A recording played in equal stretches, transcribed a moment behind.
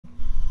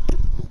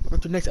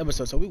to the next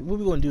episode. So what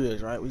we're gonna do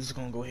is, right, we're just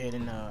gonna go ahead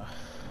and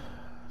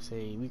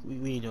say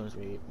we ain't doing this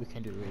raid. We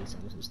can't do the raid, so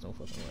this is no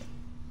fucking way.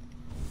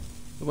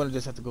 We're gonna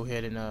just have to go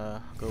ahead and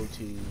go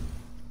to,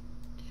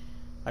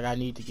 like, I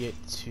need to get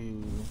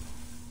to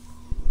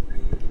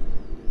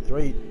the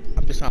raid.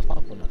 I'm just not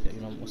powerful enough yet,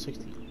 you know. I'm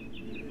 160.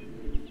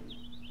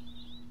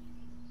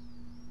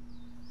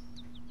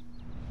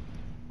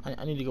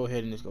 I need to go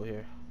ahead and just go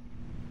here.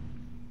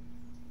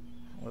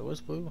 Wait, what's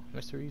blue?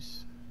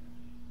 Mysteries?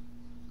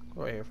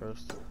 Go right here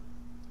first.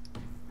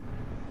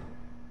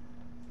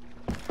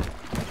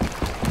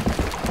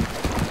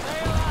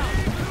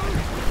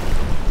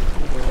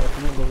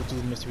 I'm gonna go do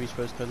the mysteries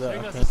first because I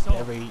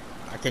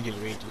can't do the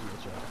raid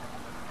just yet.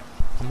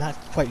 I'm not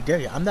quite there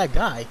yet. I'm that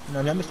guy. You know,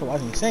 I'm Mr.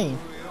 Mrwiselyinsane.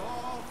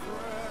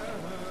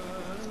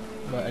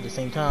 But at the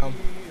same time,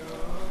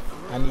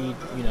 I need,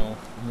 you know,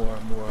 more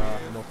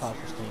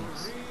powerful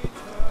things.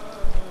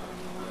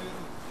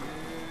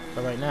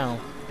 But right now,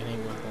 it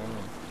ain't what's going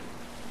on.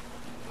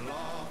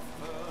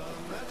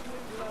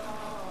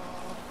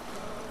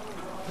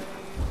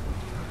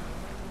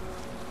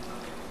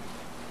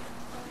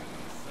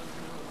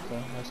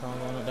 Okay, that's how I'm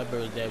going. That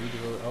bird's dead. We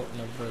just wrote, oh,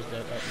 no, bird's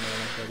dead. Oh,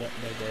 no, that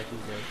dead.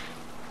 He's dead.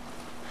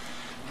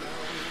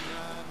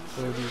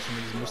 We'll do some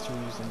of these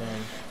mysteries and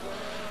then.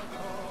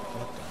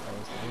 What the hell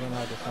is that? We're gonna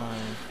have to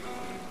find.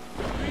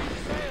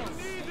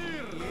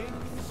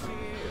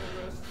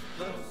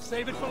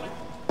 Save it for later.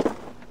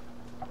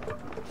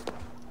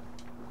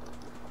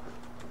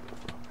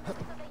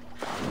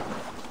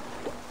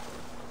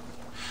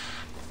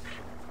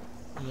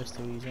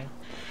 Mysteries, huh?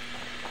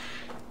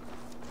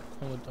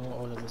 Don't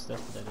order this stuff,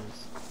 what that is.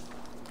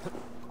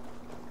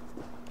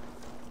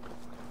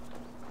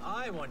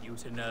 I want you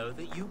to know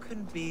that you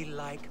can be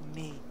like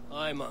me.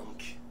 Aye,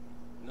 monk.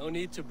 No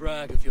need to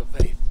brag of your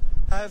faith.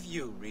 Have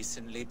you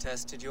recently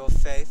tested your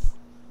faith?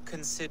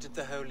 Considered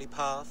the holy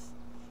path?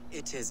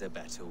 It is a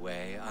better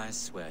way, I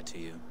swear to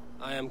you.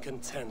 I am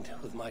content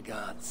with my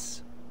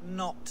gods.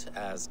 Not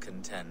as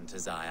content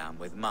as I am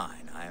with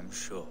mine, I am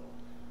sure.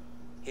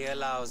 He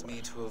allows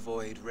me to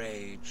avoid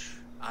rage.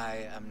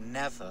 I am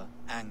never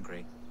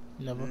angry.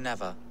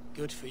 Never.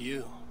 Good for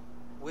you.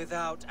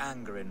 Without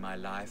anger in my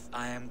life,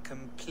 I am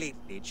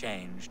completely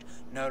changed.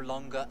 No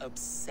longer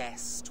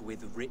obsessed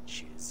with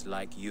riches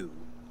like you.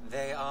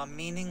 They are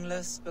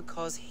meaningless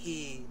because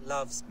he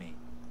loves me.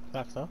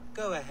 So?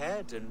 Go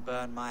ahead and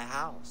burn my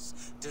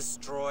house.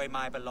 Destroy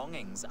my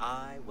belongings.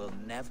 I will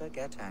never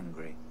get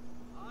angry.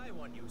 I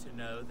want you to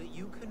know that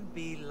you can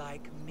be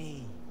like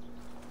me.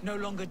 No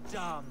longer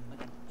dumb.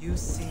 You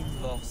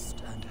seem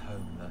lost and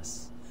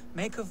homeless.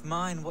 Make of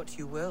mine what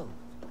you will.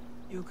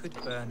 You could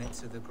burn it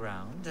to the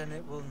ground and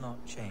it will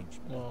not change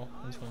me. Well,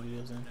 this one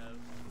is then.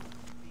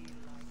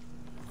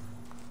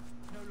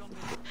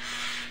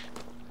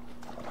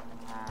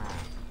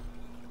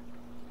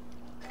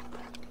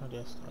 Oh,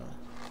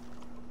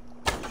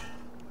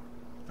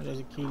 there's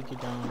a key to get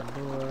down the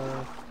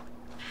door.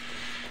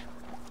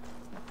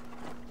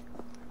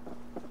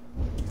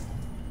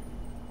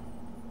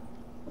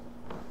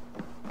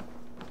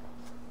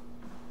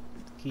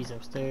 Keys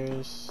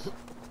upstairs.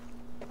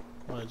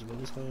 Why did you go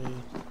this way?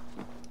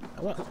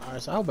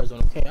 Alright, so I hope everybody's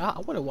doing okay. I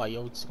wonder why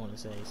you just want to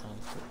say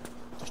something.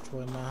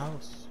 Destroy my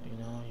house, you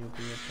know, you'll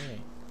be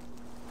okay.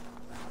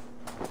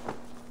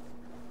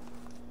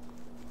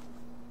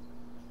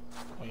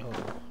 Wait, hold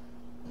on.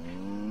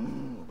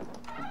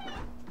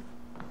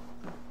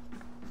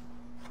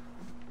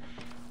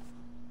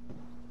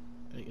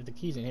 If the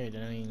key's in here,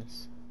 then that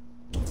means.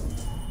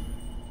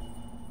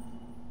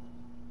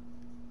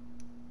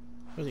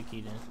 Where's the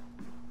key then?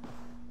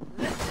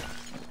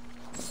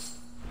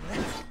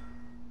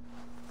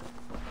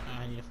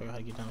 I need to figure out how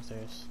to get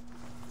downstairs.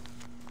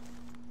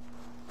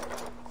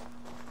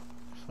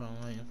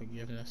 Following and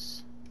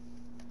forgiveness.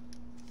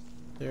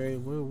 Where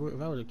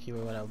if I was a key,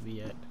 where would I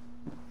be at?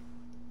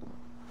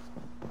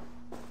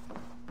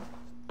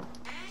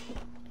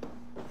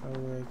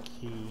 Forward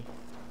key.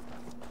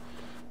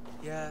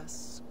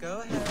 Yes,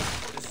 go ahead.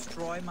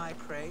 Destroy my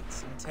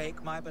crates and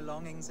take my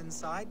belongings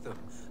inside them.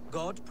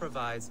 God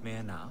provides me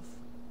enough.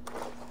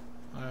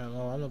 Alright,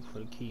 well, I'm looking for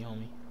the key,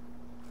 homie.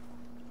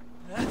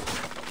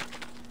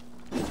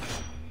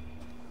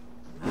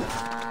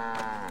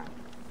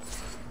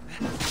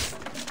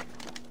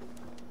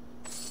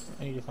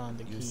 I need to find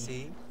the key. You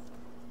see?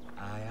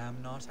 I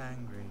am not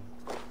angry.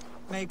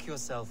 Make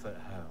yourself at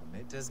home.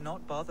 It does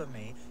not bother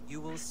me.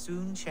 You will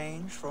soon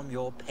change from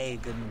your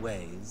pagan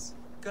ways.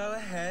 Go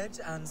ahead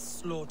and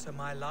slaughter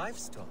my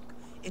livestock.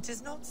 It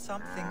is not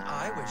something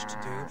I wish to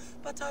do,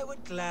 but I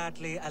would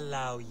gladly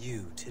allow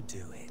you to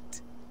do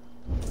it.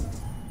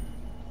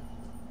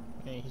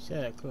 Hey, he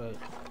said I could.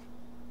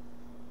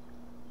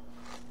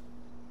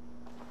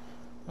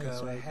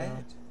 Go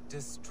ahead.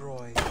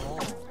 Destroy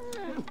all.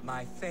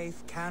 My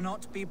faith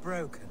cannot be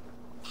broken.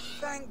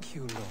 Thank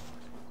you, Lord,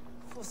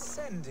 for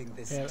sending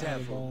this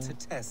devil to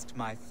test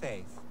my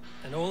faith.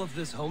 And all of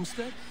this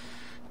homestead?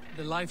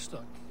 The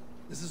livestock.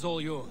 This is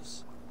all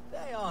yours.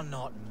 They are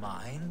not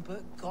mine,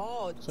 but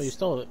God's. So you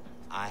stole it?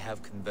 I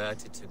have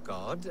converted to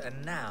God,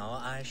 and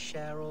now I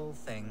share all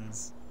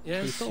things.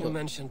 Yes, you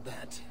mentioned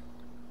that.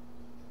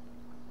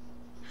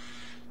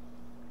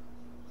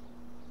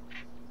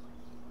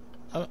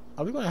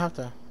 Are we gonna have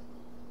to?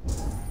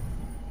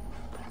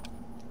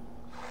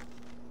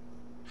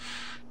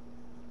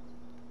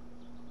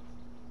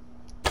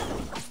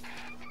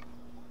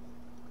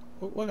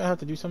 We're gonna have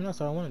to do something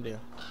else. I want to do.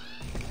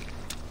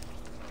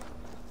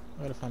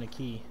 I gotta find a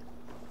key.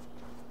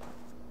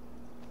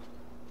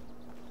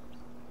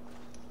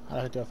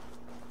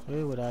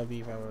 Where would I be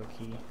if I were a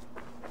key?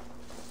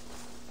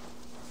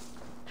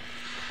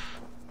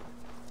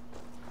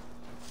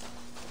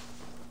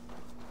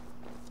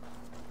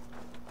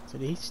 So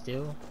did he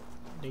steal?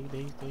 They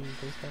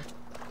stuff?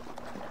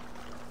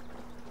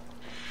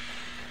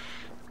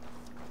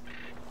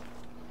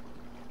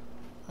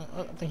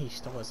 I think he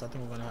stole it, so I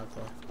think we're gonna have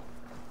to.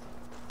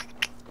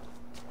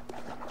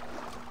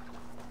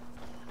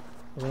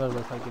 There's another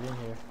way if I get in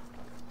here.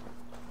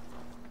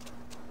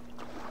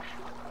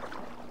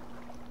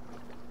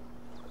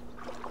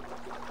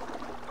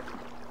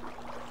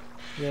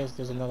 Yes,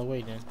 there's another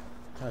way then.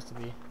 Has to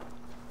be.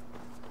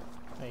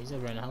 Hey, he's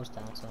never ran the house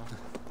down, so.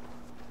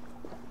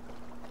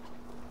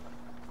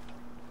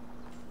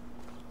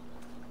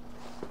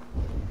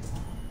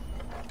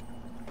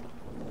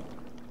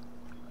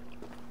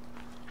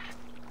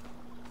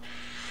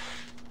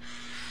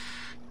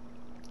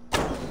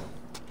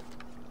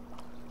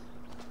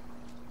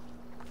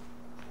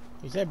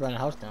 He said burn the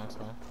house down, so.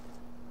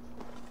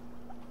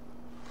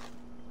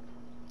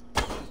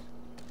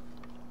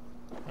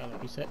 Yeah,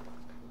 like you said.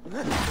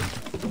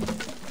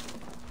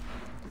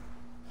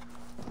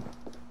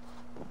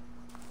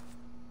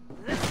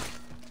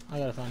 I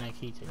gotta find that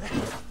key too.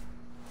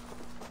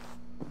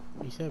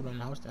 He said burn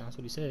the house down, that's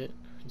what he said.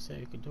 He said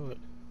he could do it.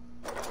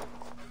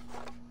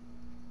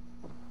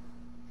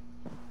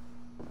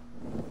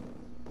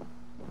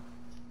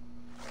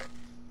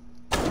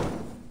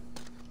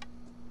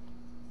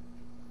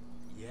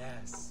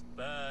 Yes,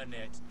 burn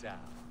it down.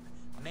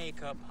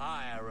 Make a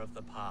pyre of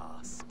the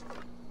past.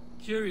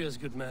 Curious,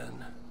 good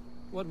man.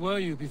 What were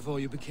you before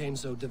you became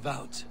so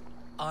devout?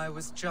 I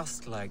was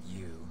just like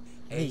you,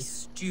 a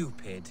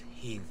stupid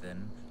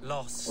heathen,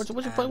 lost What you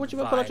and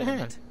put out your hand?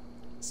 violent.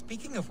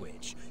 Speaking of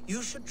which,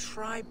 you should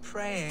try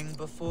praying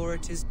before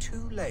it is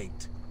too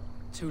late.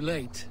 Too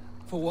late?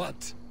 For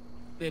what?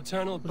 The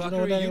eternal What's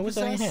buggery you what's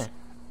that in your possess? hand?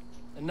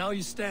 And now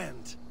you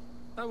stand.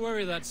 I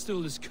worry that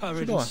stool is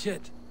covered in doing?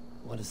 shit.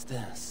 What is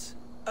this?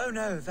 Oh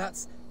no,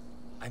 that's...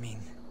 I mean,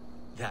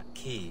 that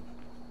key.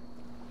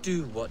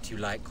 Do what you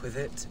like with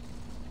it.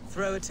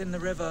 Throw it in the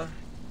river.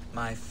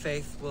 My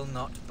faith will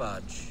not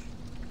budge.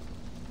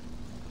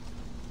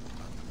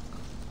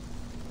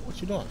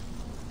 What you doing?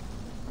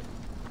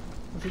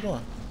 What you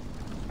doing?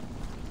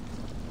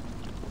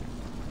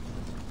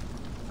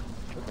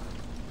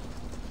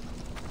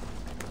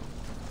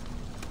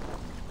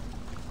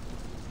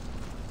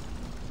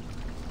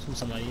 There's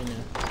somebody in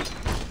there.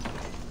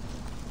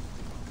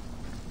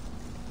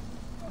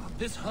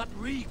 This hut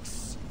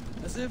reeks.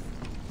 As if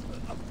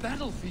a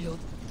battlefield.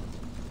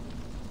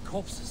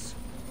 Corpses.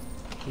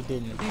 He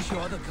didn't. Are these your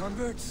other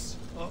converts?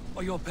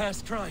 Or your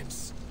past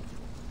crimes?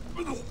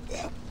 You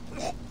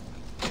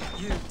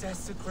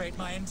desecrate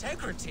my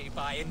integrity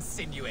by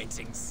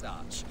insinuating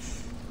such.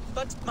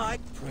 But my...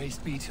 Praise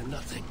be to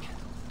nothing.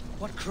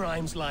 What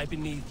crimes lie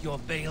beneath your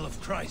veil of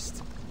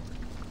Christ?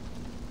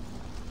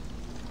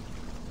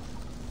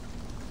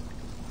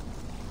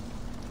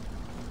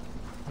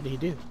 What did he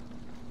do?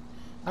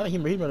 I think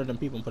he murdered them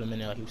people and put them in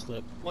there like he was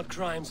slick. What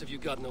crimes have you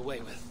gotten away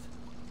with?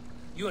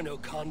 You are no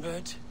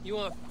convert. You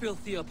are a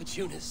filthy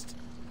opportunist.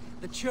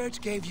 The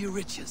church gave you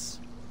riches.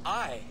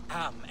 I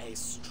am a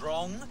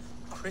strong,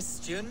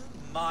 Christian,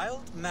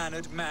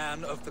 mild-mannered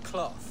man of the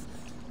cloth.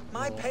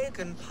 My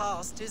pagan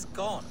past is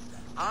gone.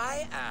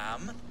 I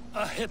am...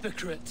 A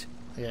hypocrite.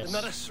 Yes. But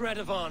not a shred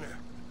of honor.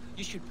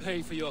 You should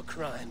pay for your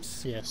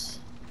crimes. Yes.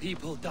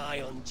 People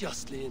die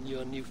unjustly in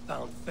your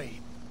newfound faith.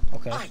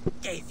 Okay. I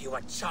gave you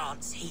a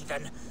chance,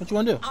 heathen. What you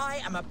wanna do?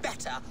 I am a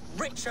better,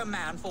 richer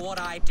man for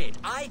what I did.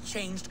 I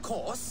changed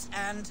course,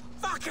 and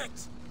fuck it!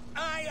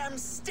 I am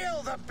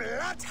still the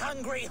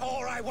blood-hungry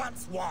whore I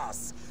once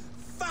was.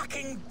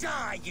 Fucking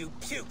die, you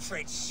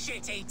putrid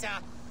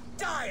shit-eater!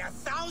 Die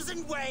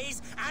 1,000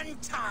 ways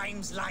and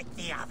times like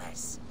the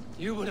others.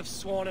 You would have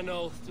sworn an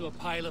oath to a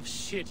pile of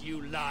shit,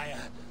 you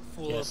liar,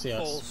 full of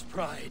false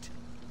pride.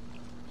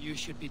 You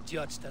should be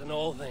judged at an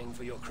all thing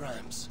for your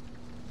crimes.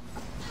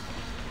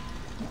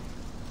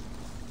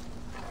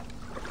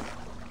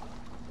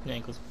 Your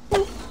ankles.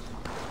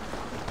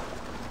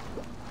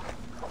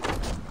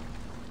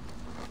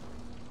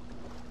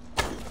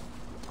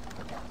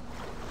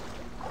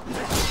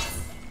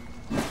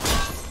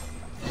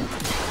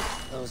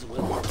 Those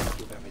women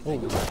give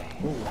everything away.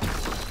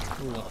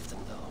 Often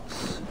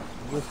those.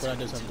 Good for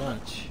others have done.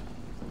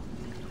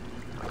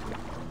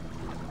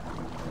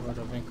 What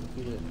have been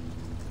completed.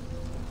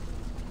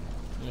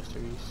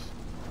 Mysteries.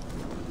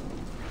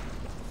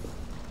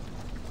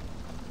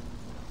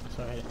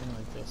 Sorry, I didn't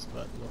like this,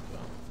 but look,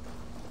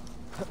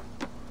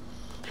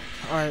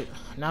 Alright,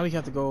 now we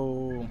have to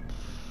go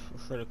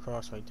straight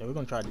across right there. We're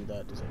gonna try to do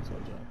that this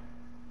episode, y'all.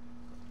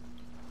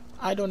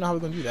 I don't know how we're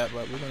gonna do that,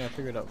 but we're gonna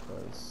figure it out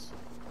first.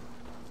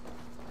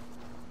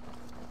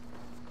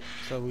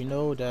 So we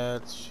know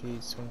that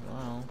she's swinging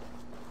around.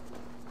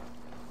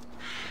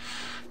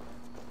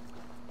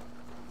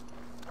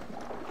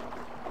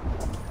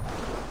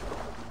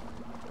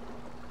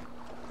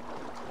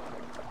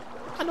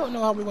 I don't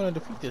know how we're gonna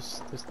defeat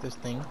this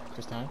thing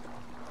this time.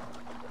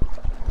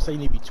 Say you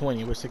need to be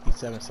 20, we're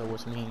 67, so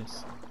which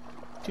means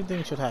 2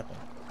 things should happen.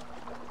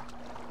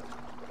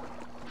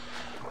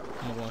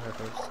 I'm gonna go on her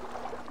first.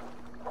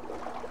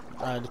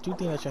 The 2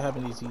 things that should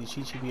happen is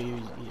she should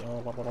be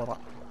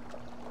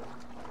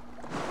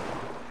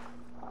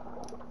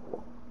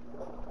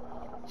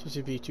she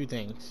should be 2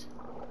 things.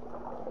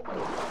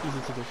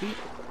 Easy to defeat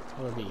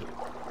or B.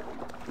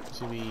 It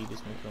should be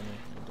this one kill me,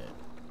 I'm dead.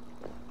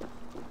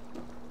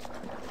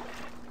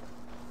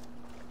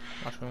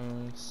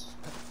 Mushrooms.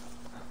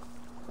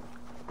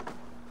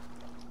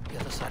 The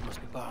other side must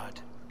be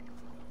barred.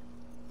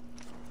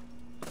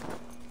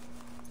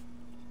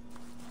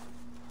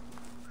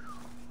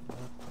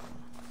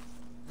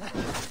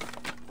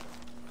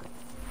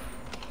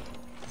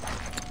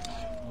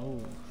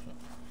 Oh,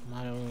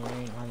 minor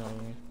rain.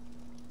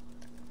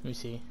 Let me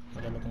see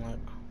what that looking like.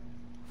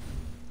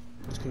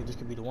 This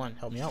could be the one.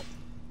 Help me out.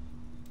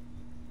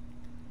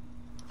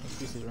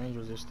 Increases range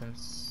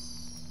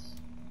resistance.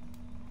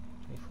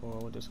 24.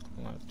 What this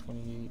looking like?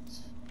 28.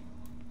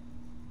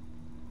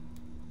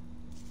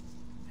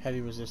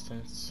 Heavy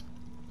resistance.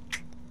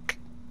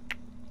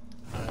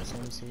 Alright, so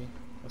let me see.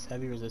 That's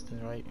heavy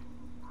resistance, right?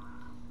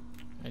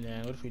 And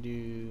then what if we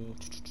do?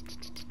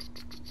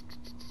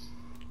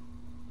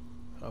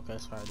 Okay,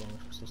 that's fire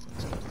damage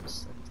resistance.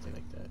 Let's stay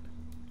like that.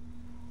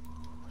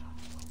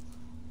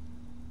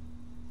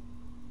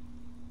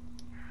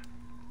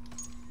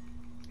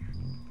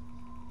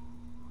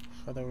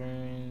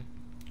 Feathering.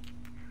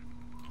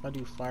 If I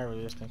do fire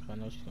resistance, I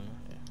know she's gonna.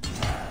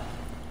 Yeah.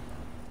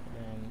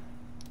 And then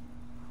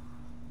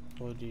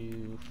we'll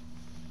do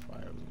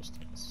fire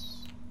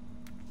resistance.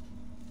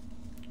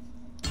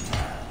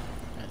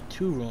 Add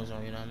 2 runes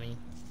on, you know what I mean?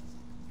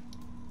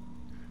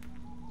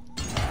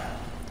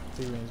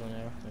 3 runes on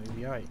there, that'll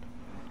be alright.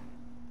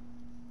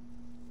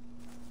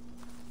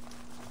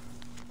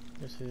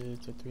 This is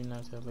the 3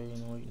 nights that lay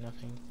and wait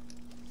nothing.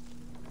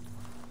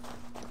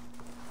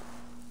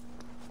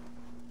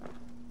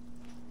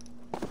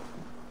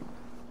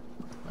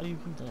 Why do you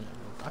keep doing that,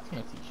 bro? I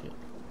can't see shit.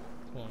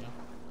 Come on, y'all.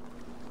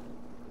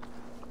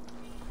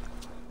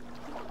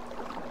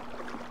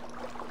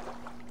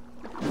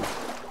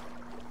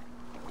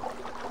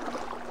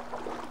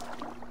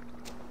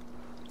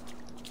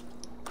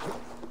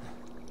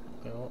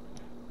 Okay, well.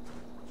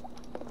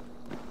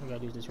 We gotta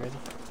do this ready.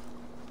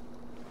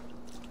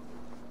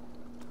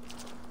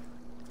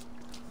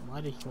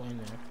 Why did he go in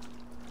there?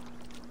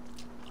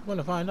 I'm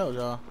gonna find out,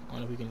 y'all. I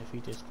wonder if we can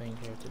defeat this thing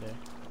here today.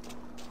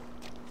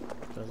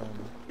 Because,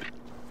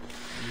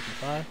 you can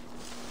try.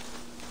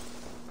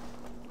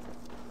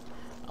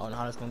 I don't know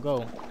how that's gonna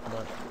go,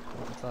 but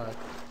we can try.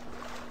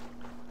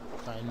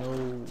 I know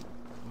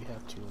we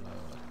have to,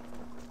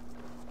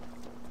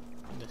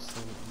 just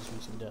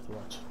reach some death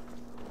watch.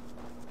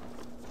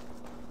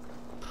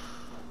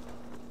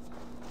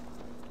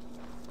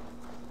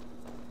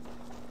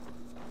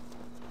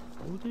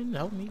 Who didn't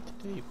help me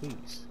today,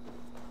 please?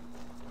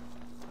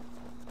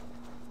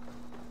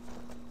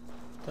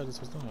 I thought this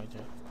was done right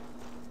there.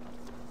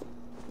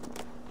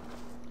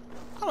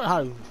 I don't know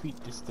how to defeat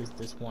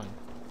this one.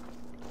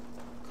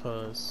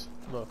 Cause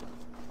look.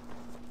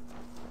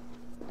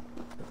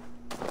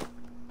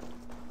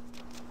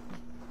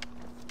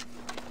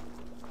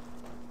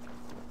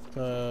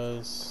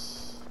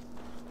 Cause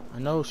I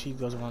know she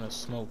doesn't want to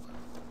smoke.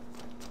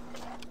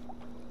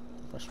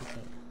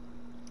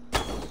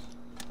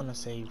 I'm gonna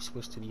say we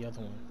switch to the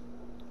other one.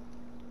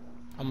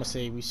 I'm gonna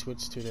say we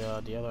switch to the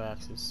other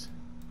axis.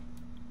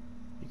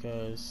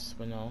 Because,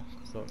 but no,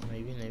 so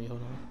maybe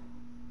hold on.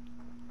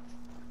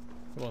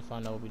 We're gonna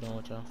find out what we're doing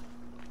with y'all.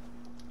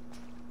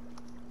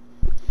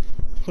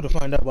 We're gonna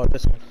find out about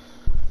this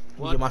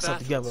one. Get myself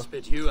together.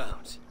 Spit you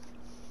out.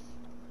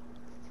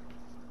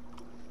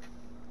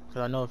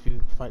 Cause I know if you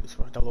fight this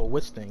that little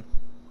witch thing,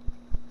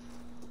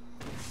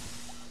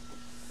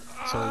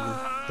 so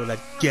you feel like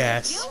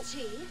gas.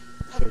 Guilty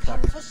have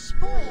come for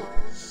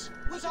spoils.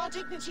 Was our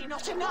dignity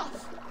not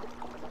enough?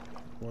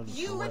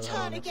 You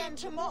return again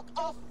to mock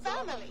our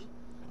family,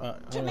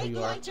 to make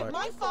light of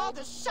my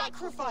father's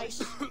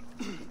sacrifice.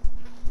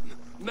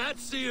 Matt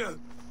Seer,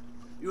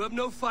 you have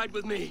no fight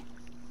with me.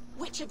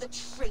 Which of the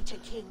traitor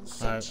kings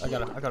sent you?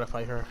 I gotta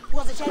fight her.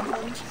 Was it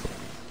Edmund?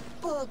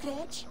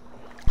 Borgred?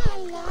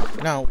 Allah?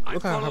 Now,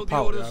 look at her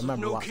power. Remember,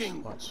 no watch,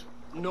 king, watch.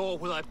 Nor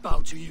will I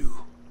bow to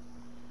you.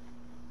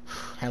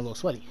 Hand a little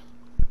sweaty.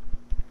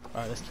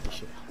 Alright, let's get the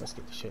shit. Let's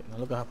get the shit. Now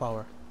look at her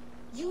power.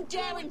 You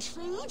dare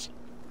intrude?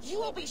 You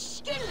will be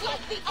skinned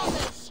like the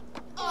others.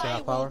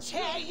 I power? will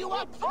tear you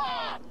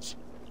apart.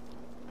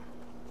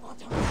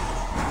 You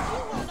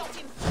will not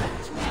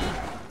infect me.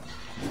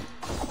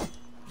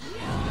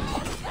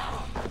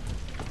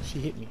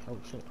 She hit me. Oh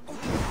shit.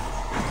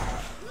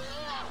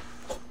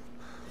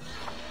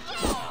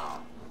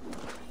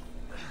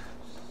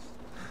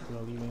 Go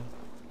leave me.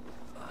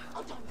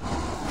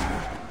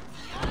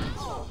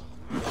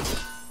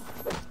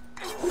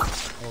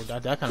 Oh,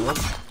 that kind of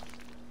works.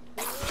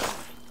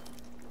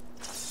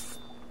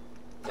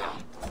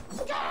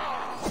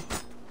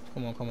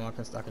 Come on, I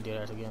can do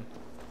that again.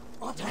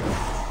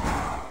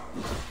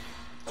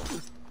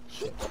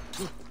 Shit.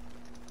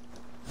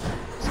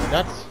 So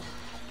that's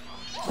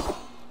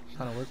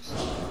kind of works.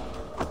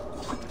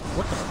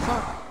 What the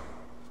fuck?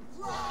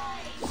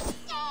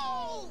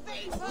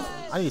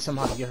 I need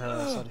somehow to get her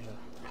ass out of here.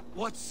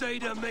 What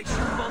Seder makes you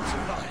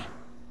multiply?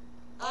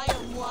 I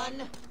am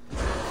one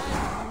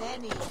and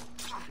many.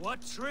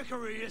 What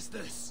trickery is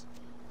this?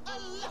 A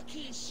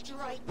lucky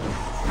strike.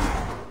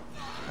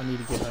 I need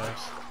to get her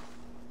ass.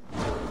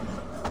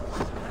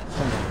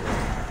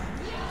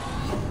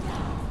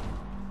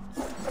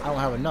 I don't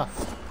have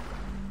enough.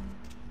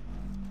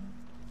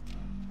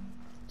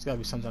 There's gotta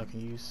be something I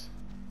can use.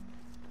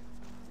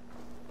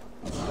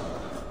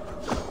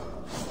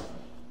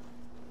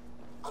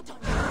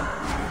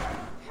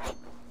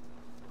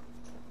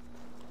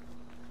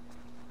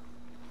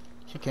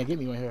 She can't get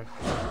me right here.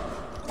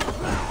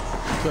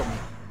 She killed me.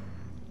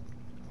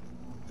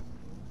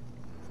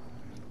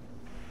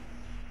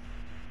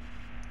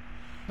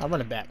 I'm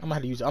running back. I'm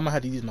gonna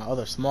have to use my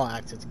other small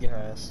axes to get her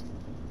ass.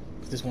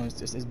 This one's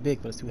just it's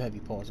big, but it's too heavy.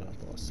 Pause, y'all.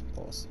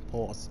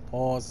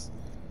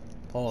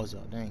 Pause,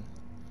 y'all. Dang.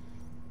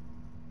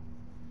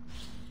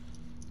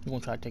 We're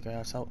gonna try to take her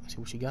ass out and see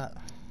what she got.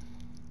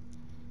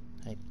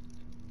 Hey,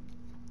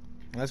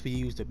 unless we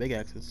use the big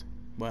axes,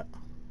 but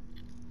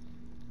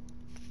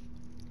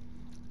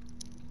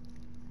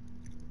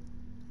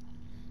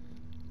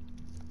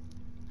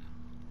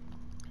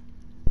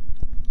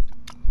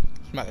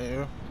smack the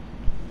air.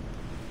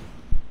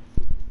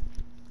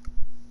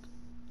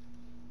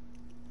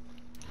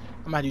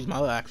 I might use my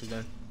other axes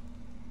then.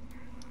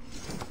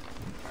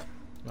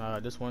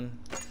 This one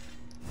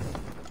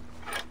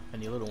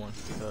and the little one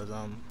because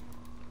I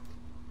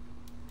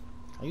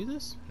use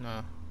this?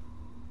 Nah.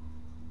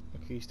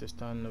 Increase the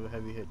stun of a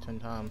heavy hit 10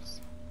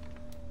 times.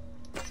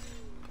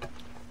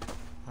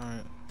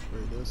 Alright,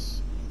 read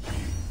this.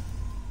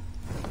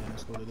 And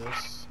let's go to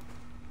this.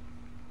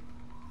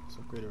 Let's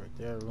upgrade it right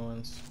there,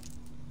 ruins.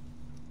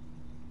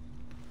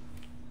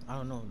 I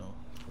don't know though.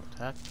 For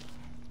attack.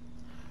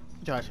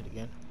 Try it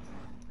again.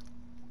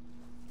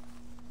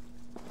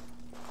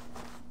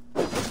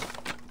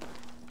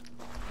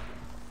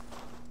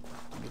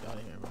 Get out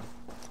of here, bro.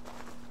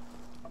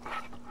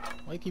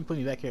 Why you keep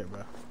putting me back here,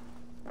 bro?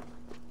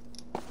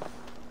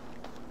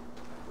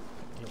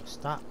 Yo,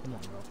 stop. Come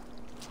on, bro.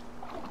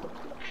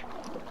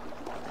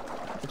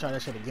 Let's try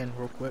that shit again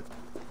real quick.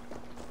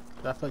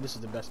 I feel like this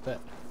is the best bet.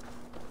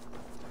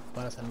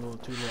 But that's a little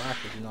 2 little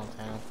axes, you know what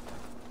I'm saying?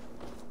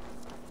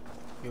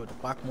 Get with the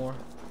block more.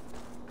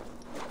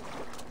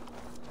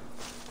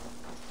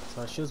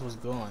 So our shields was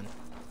gone.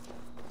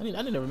 I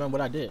didn't remember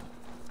what I did.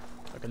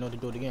 Like I know to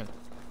do it again.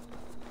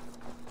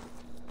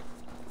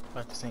 But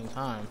at the same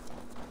time,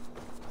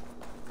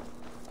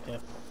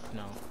 if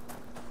no,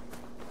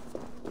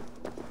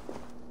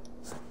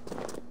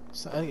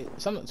 so,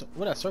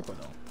 what that circle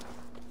though?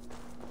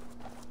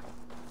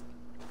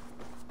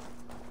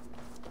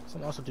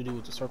 Something also to do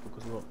with the circle,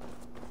 cause look.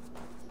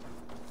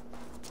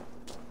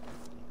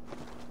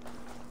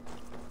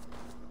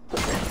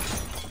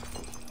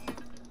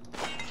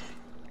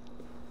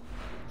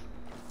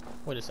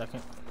 Wait a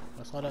second.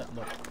 I saw that.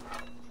 Look.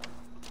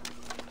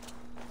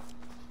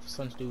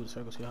 Something to do with the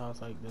circle. See how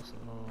it's like this?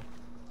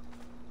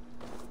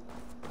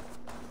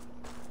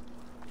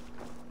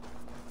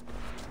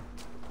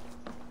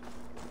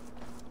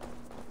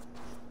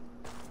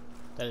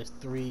 That is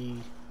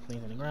 3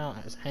 things in the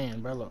ground. His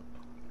hand, bro. Look.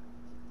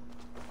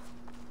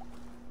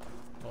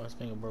 Oh, his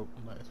finger broke,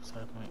 but it's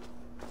beside the point.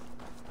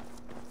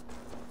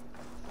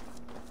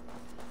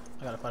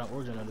 I gotta find out the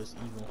origin of this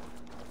evil.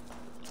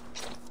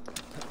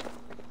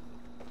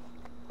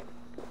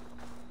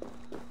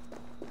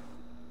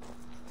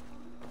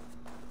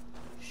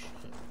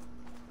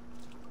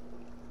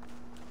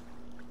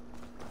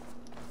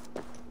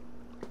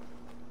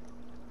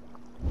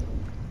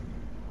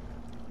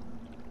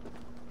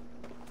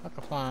 I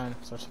can find,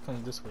 so she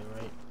comes this way,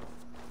 right?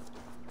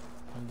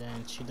 And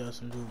then she does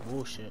some new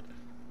bullshit.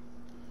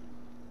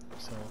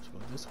 So she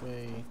goes this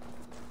way.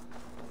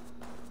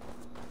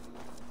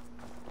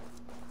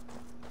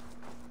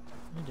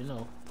 I need to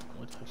know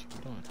what the heck she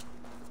be doing.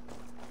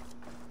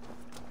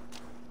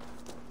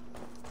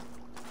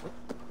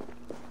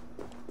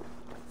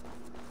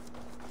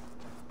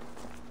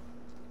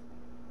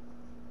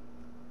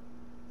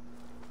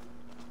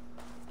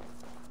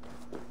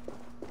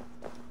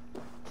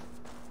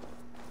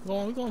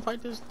 We're gonna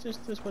fight this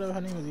whatever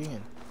her name is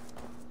again.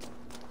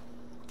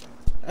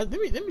 Let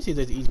me see if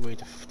there's an easy way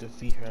to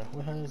defeat her.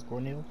 What the hell is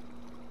Gornil?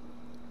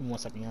 Give me 1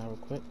 second, y'all, real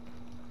quick.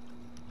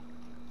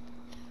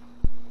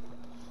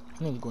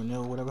 Her name is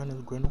Gornil, whatever her name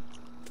is, Gornil.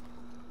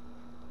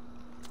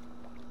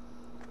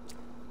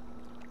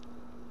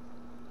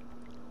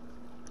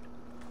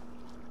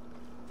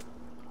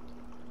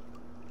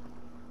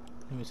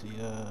 me see.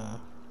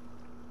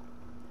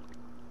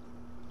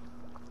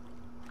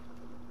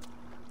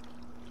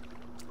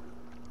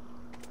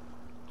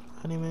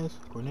 Her name is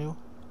Cornell.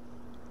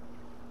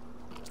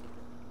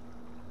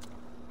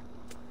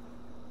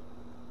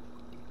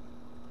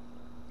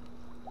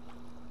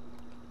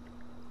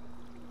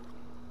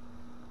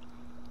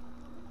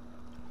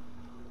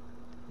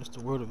 It's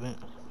the word event,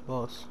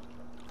 boss.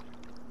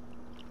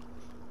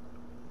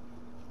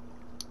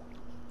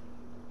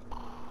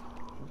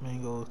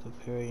 Main goal is to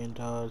parry and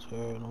dodge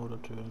her in order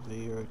to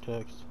evade her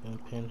attacks and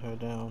pin her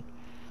down.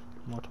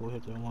 Multiple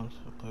hits at once,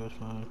 the player's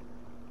fine.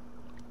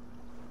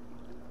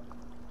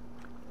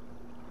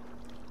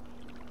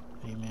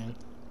 Amen.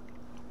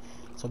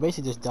 So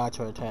basically just dodge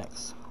her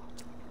attacks.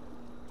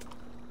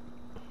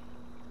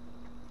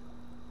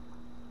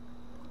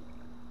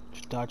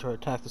 Just dodge her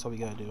attacks, that's all we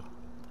gotta do.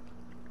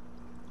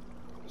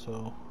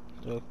 So,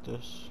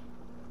 just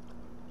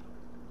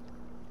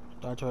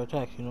dodge her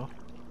attacks, you know?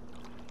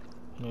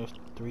 And there's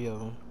 3 of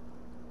them.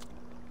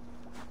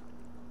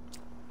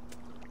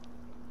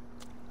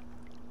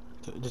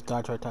 So just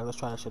dodge her attack. Let's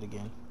try that shit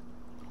again.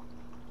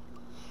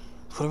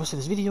 For the rest of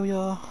this video,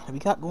 y'all, that we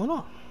got going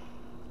on.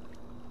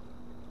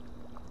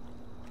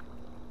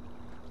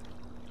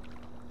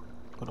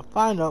 Gonna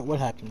find out what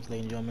happens,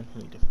 ladies and gentlemen,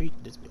 when we defeat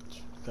this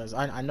bitch. Because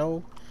I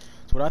know,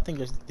 so what I think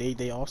is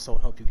they also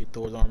help you get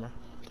Thor's armor.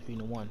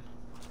 Defeating 1.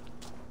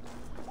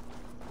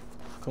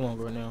 Come on,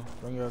 girl, now.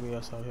 Bring your ugly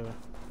ass out here.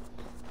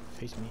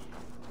 Face me.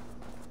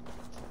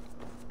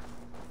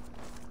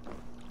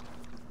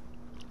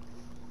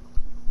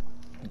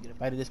 Get a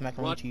bite of this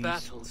macaroni cheese. What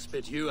battle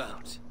spit you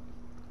out?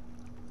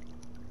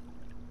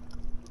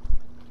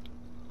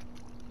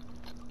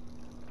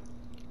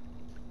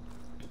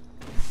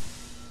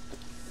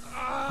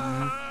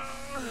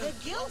 The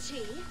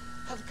guilty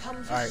have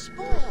come for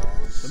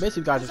spoils. So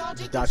basically, guys,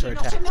 just dodge her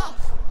attack.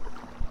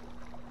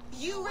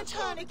 You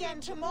return again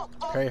to mock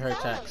our Parry her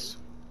family. attacks.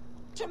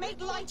 To make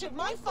light of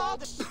my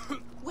father's.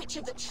 Which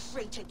of the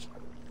traitor?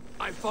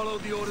 I follow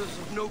the orders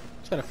of no.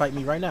 She's gonna fight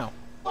me right now.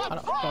 I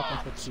don't fucking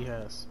what she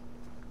has.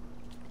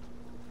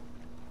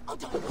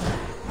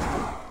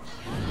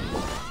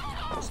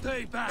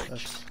 Stay back.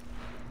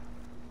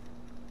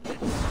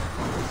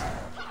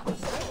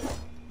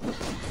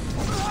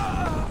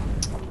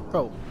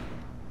 Bro.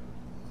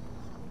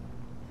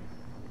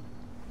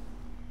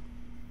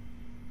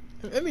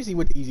 Let me see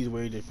what the easiest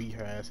way to defeat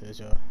her ass is,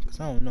 y'all. Cause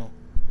I don't know.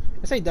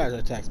 I say dodge her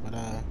attacks, but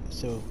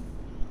so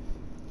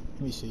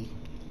let me see.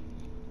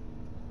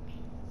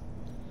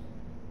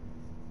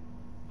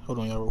 Hold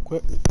on, y'all, real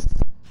quick.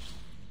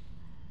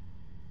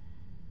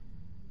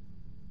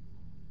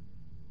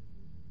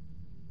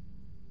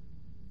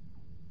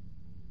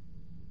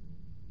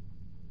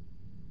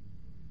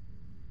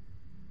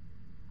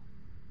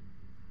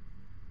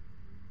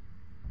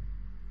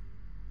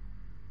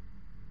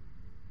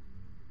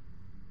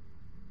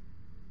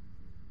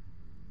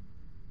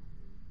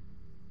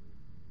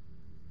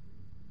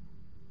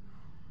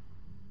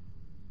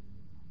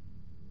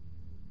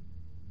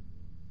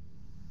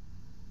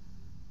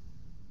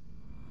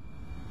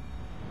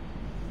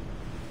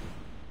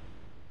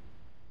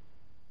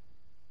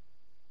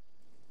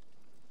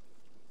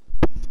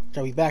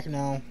 So we back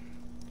now.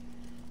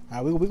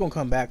 We're gonna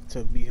come back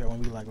to be here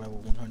when we like level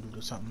 100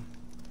 or something.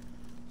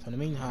 So in the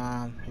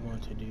meantime, we're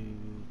going to do.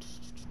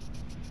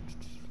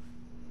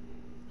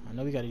 I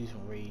know we gotta do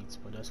some raids,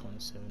 but that's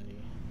 170.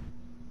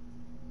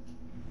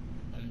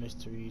 And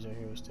mysteries are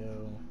here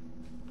still.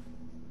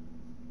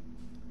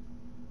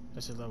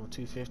 This is level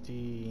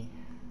 250.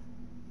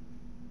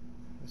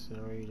 This is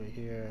a raid right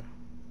here.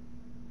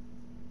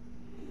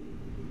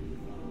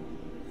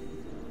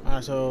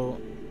 Alright, so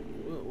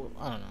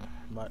I don't know.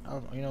 But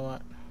you know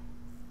what?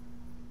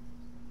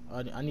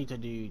 I need to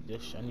do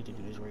this. I need to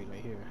do this raid right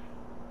here.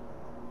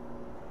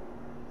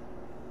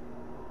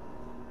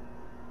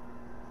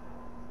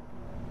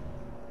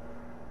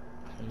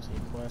 Let me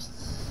see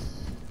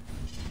quests.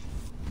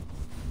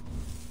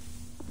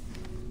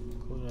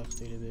 Codex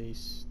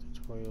database,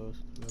 tutorials,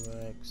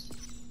 lyrics.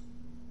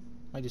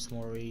 Might do some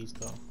more raids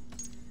though.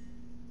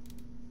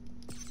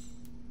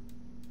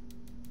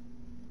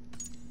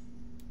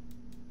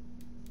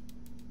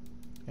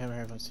 I haven't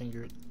heard from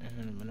Singer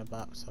in a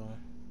bot, so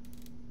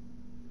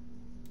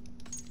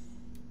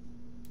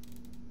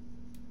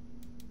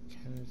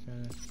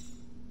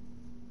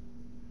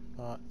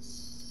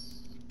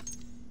bots.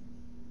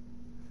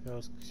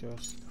 Shows the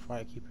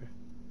firekeeper.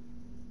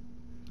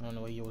 I don't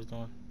know what he was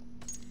doing.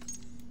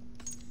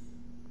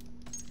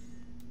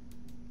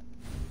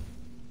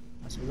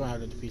 So we're gonna have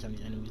to defeat some of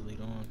these enemies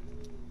later on.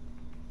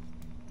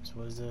 So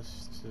what is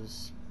this? This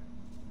is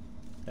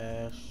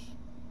Ash.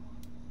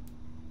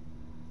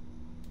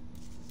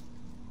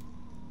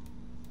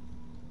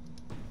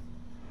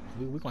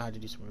 We're gonna have to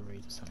do some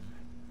raids or something.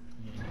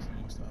 Yeah, some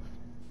more stuff.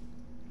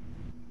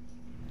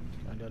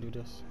 Do I do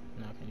this?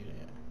 No, I can't do that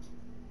yet.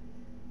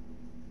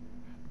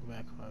 Go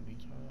back, hobby,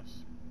 Charles.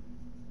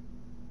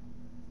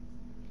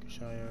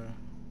 Shire.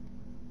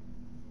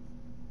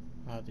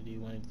 I'll have to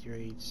do one of the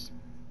raids.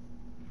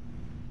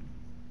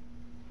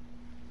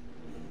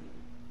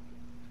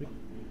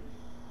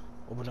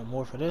 Open up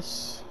more for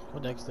this.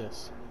 What the heck's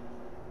this?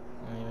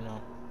 I don't even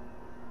know.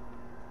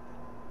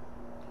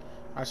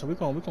 Alright, so we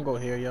gonna go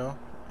here, y'all.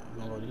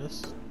 We're gonna go do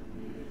this.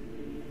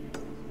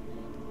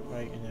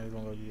 Right, and then we're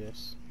gonna go do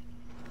this.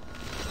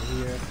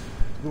 Here.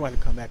 We want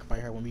to come back right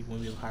here when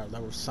we higher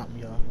level something,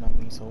 y'all. You know what I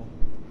mean? So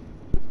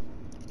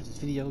this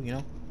video, you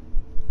know.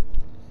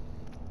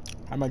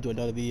 I might do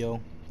another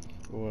video,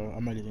 or I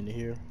might just end it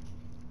here.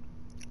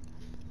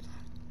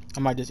 I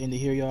might just end it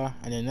here, y'all,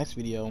 and then next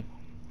video,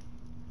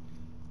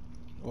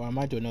 or I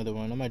might do another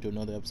one. I might do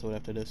another episode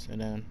after this,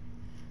 and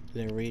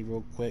then raid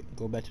real quick,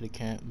 go back to the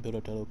camp, build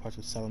up the other parts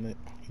of the settlement,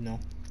 you know.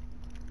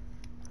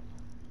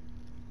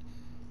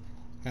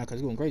 Yeah, cause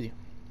it's going crazy.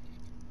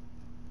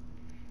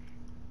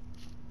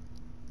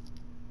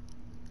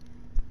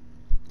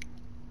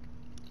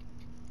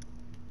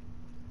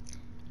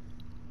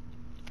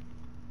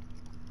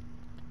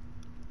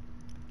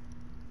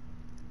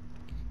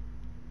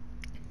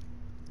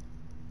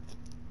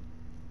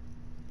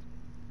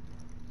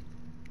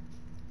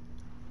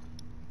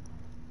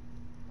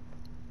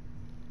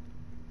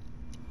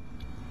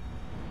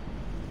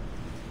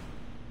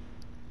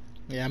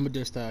 Yeah, I'm gonna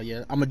just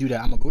yeah, I'm gonna do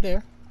that. I'm gonna go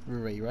there,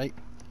 raid, right?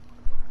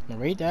 I'm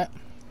gonna raid that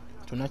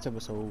to next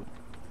episode.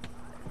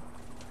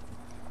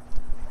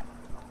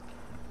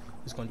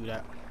 Just gonna do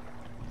that.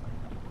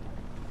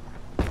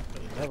 Wait,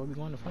 is that where we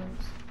going in front of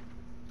us?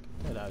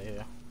 Get that out of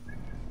here.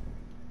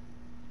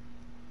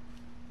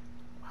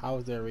 How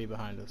is there a raid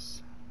behind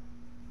us?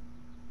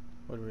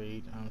 What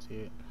raid? I don't see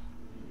it.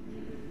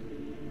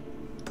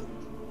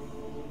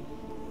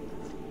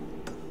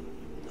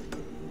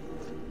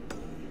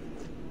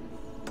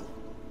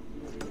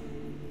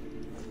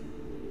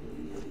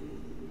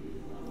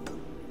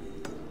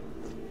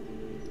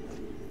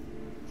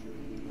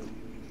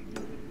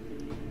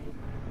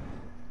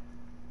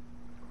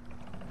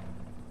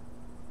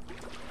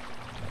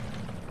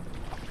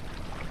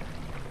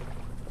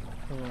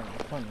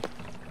 Funny. So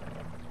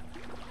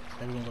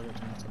we're gonna go to the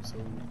next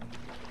episode.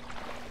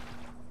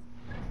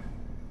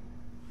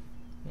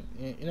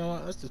 You know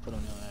what? Let's just put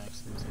on the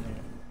axe that's in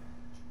there.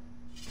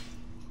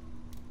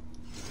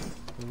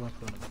 We want to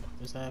put on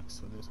this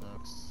axe or this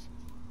axe.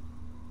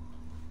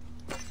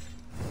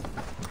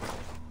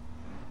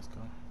 Let's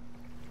go.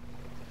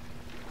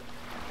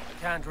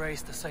 Can't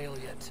raise the sail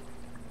yet.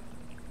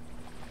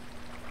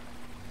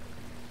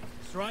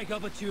 Strike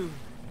up a tune.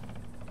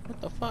 What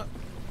the fuck?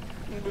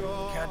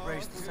 Can't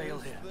raise the sail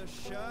here.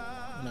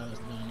 No, that's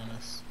none of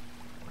this.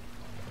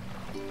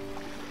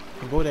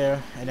 We'll go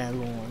there, and then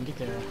we won't get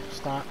there.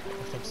 Stop.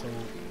 Next episode.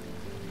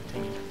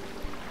 Continue.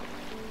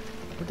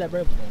 Put that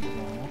bread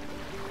on.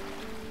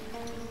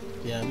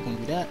 Yeah, we're gonna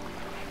do that.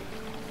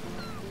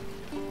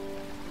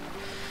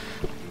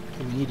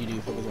 What we need to do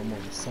is focus on more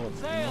of the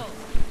celebrate. Sail!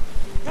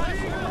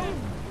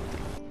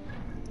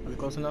 Are we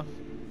close enough?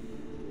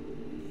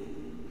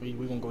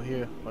 We're gonna go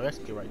here. Oh, let's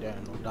get right there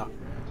and go dock, man.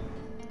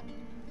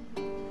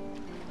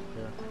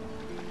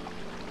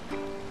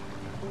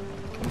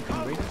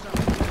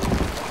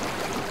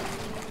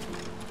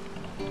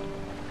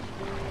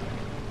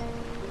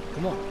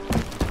 Come on. You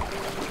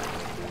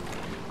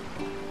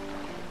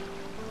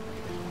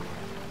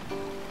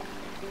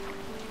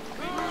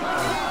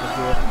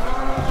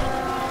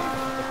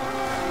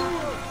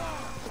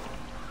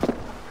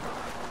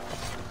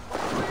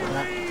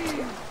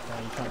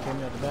trying to kill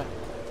me out the back?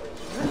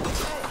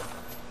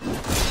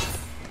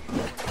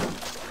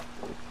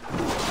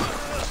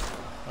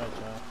 Alright,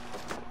 y'all.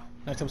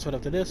 Next episode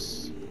after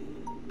this.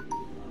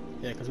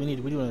 Yeah, because we're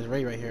doing this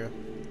raid right here.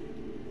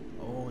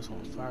 Oh, it's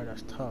on fire.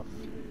 That's tough.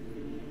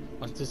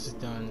 Once this is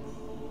done,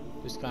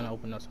 just kind of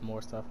open up some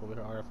more stuff over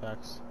here,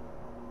 artifacts.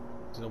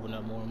 Just open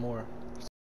up more and more.